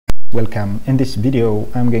Welcome. In this video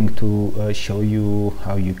I'm going to show you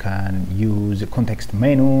how you can use a context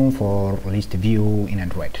menu for ListView in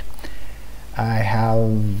Android. I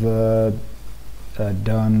have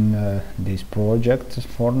done this project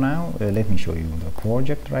for now. Let me show you the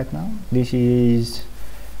project right now. This is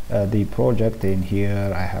the project. In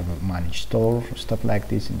here I have a manage store, stuff like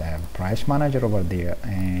this, and I have a price manager over there.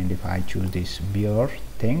 And if I choose this beer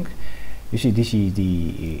thing, you see this is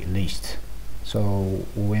the list. So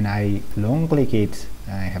when I long click it,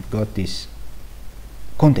 I have got this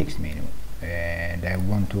context menu, and I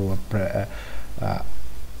want to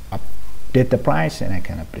update the price, and I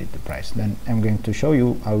can update the price. Then I'm going to show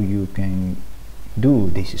you how you can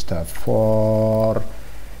do this stuff for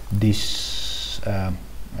this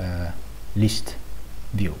list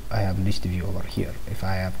view. I have list view over here. If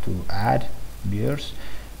I have to add beers,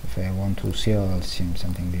 if I want to sell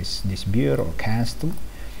something, this beer or cancel.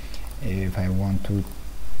 If I want to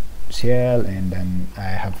sell, and then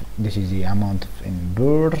I have, this is the amount in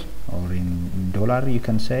birr or in dollar, you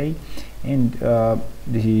can say, and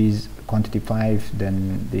this is quantity 5,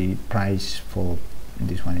 then the price for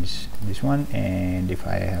this one is this one. And if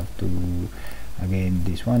I have to, again,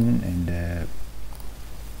 this one, and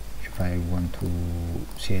if I want to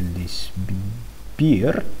sell this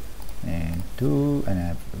beer and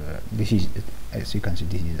this is, as you can see,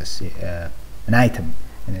 this is an item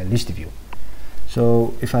in a list view.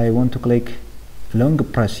 So if I want to click, long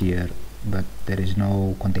press here, but there is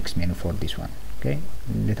no context menu for this one. Okay,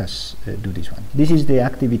 let us do this one. This is the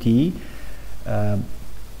activity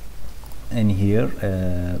in here.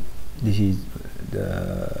 This is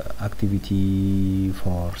the activity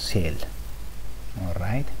for sale. All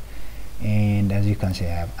right, and as you can see, I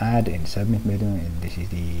have add and submit button, and this is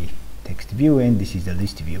the text view, and this is the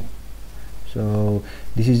list view. So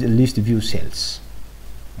this is a list view cells.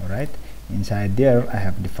 All right, inside there I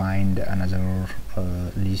have defined another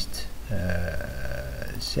list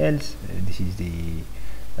cells. This is the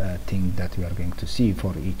thing that we are going to see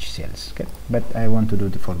for each cells. Okay, but I want to do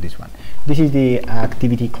it for this one. This is the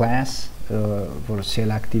activity class for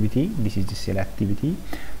cell activity. This is the cell activity.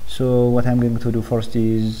 So what I'm going to do first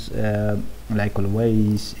is, like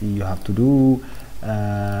always, you have to do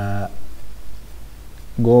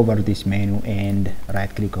go over this menu and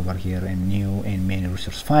right click over here and new and main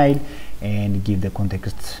resource file, and give the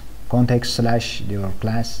context slash your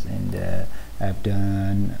class. And I've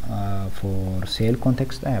done for sale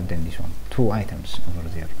context, I have done this one, 2 items over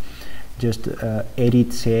there. Just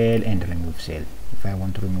edit sale and remove sale. If I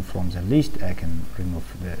want to remove from the list, I can remove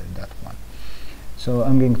that one. So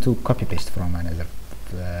I'm going to copy paste from another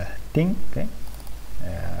thing. Okay,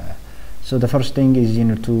 so the first thing is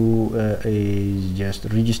is just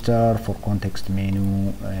register for context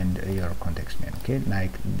menu and your context menu. Okay,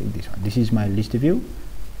 like this one. This is my list view,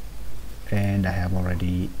 and I have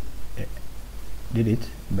already did it,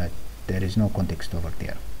 but there is no context over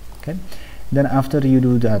there. Okay, then after you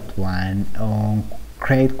do that one, on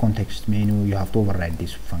create context menu, you have to override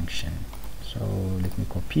this function. So let me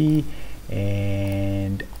copy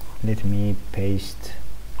and let me paste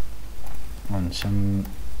on some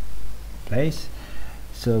place.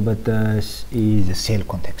 So but this is a sale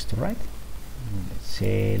context, right?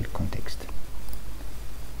 Sale context,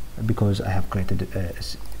 because I have created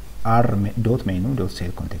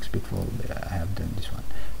r.menu.sale context before I have done this one.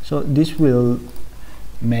 So this will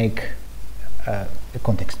make a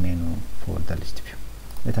context menu for the list view.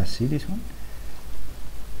 Let us see this one.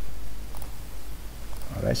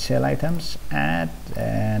 All right, sell items, add,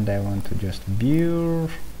 and I want to just view.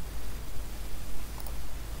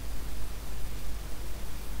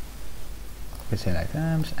 Sell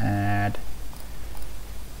items, add.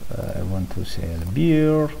 I want to sell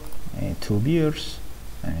beer, 2 beers,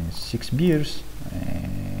 and 6 beers,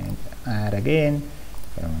 and add again.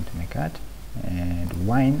 I want to make add, and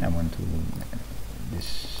wine. I want to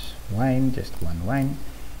this wine, just 1 wine,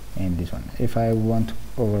 and this one. If I want to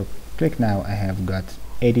over click now, I have got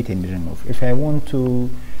edit and remove. If I want to,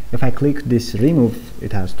 if I click this remove,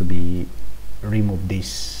 it has to be remove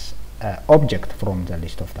this object from the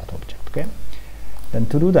list of that object. Okay. Then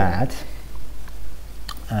to do that,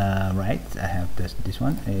 right, I have this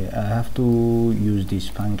one. I have to use this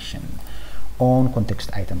function on context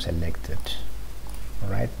item selected.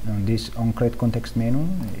 Right, on this on create context menu,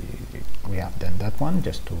 we have done that one,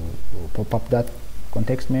 just to pop up that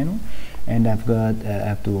context menu, and I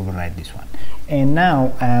have to override this one. And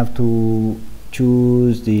now I have to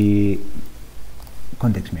choose the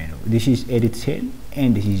context menu. This is edit cell,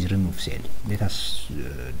 and this is remove cell. Let us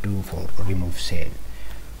do for remove cell.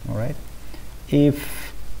 All right,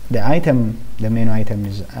 if the item, the menu item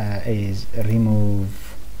is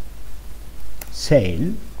remove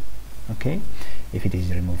sale. Okay, if it is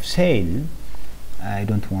remove sale, I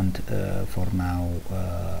don't want for now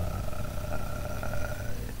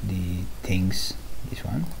the things, this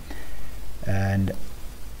one, and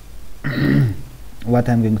what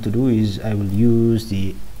I'm going to do is I will use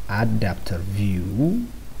the adapter view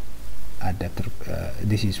adapter.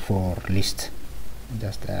 This is for list.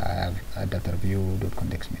 Just I have adapter view dot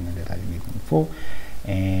context menu that I've given before,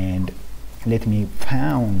 and let me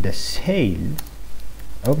found the sale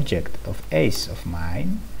object of s of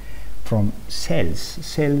mine from sales.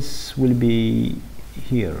 Sales will be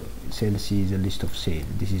here. Sales is a list of sale.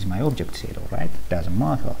 This is my object sale, all right? Doesn't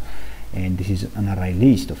matter. And this is an array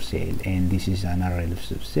list of sale, and this is an array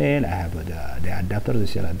list of sale. I have the adapter, the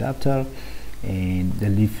sale adapter, and the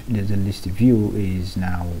list view is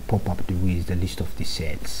now pop up with the list of the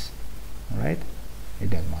sales. All right, it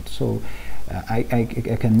doesn't matter. So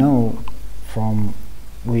I can know from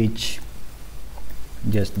which,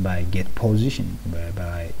 just by get position,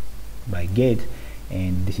 by get,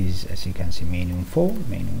 and this is, as you can see, main info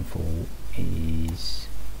is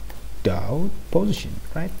dot position,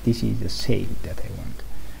 right? This is the sale that I want.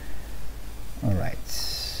 All right,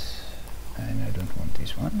 and I don't want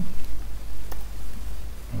this one.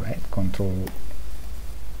 All right, Control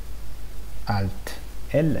Alt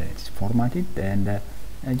L, it's formatted, and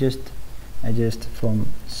I just from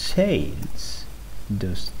sales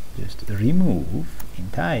just remove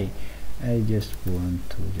entire. I just want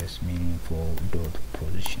to just meaningful dot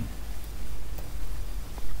position.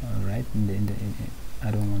 All right,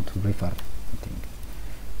 I don't want to refer. I think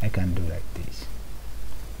I can do like this.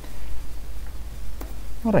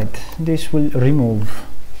 All right, this will remove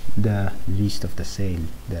the list of the sale,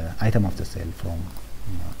 the item of the sale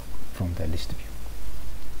from the list view.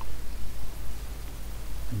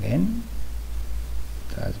 Again,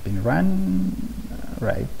 it has been run.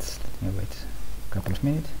 Right, let me wait a couple of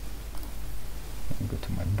minutes. Let me go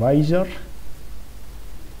to my visor,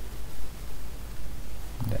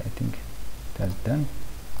 and I think that's done.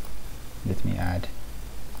 Let me add.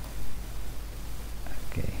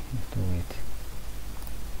 Okay, have to wait.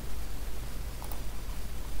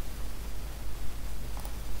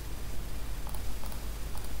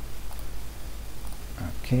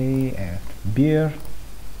 Okay, add beer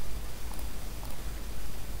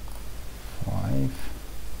 5,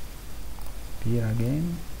 beer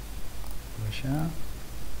again, Russia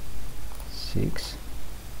 6.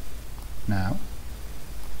 Now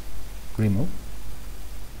remove.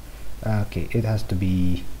 Okay, it has to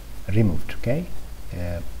be removed, okay,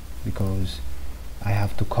 because I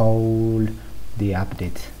have to call the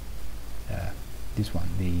update, this one,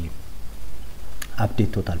 the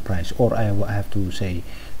update total price, or I have to say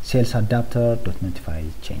sales adapter dot notify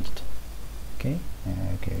changed. Okay,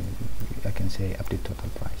 okay, I can say update total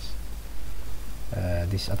price.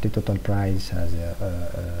 This update total price has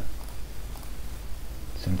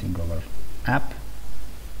something over app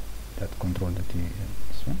that control the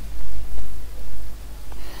this one.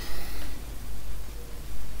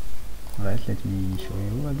 All right, let me show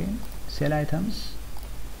you again. Sell items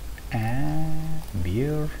and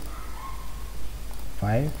beer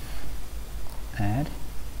 5, add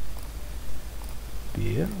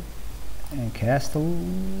beer and castle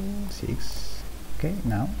 6. Okay,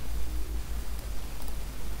 now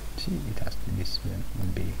see, it has to, this will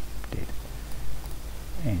be updated,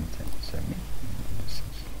 and submit.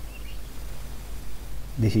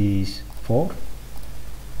 This is for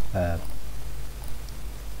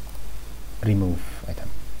remove item.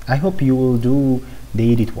 I hope you will do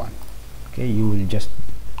the edit one. Okay, you will just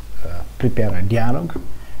prepare a dialog,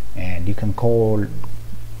 and you can call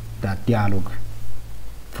that dialog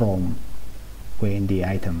from when the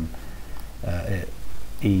item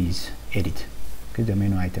is edit. Okay, the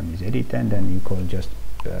menu item is edit, and then you call just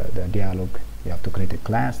the dialog. You have to create a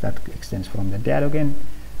class that extends from the dialog, and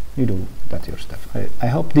you do that your stuff. I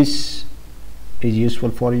hope this is useful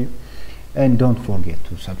for you, and don't forget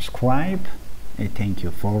to subscribe. Thank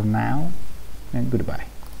you for now, and goodbye.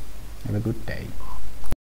 Have a good day.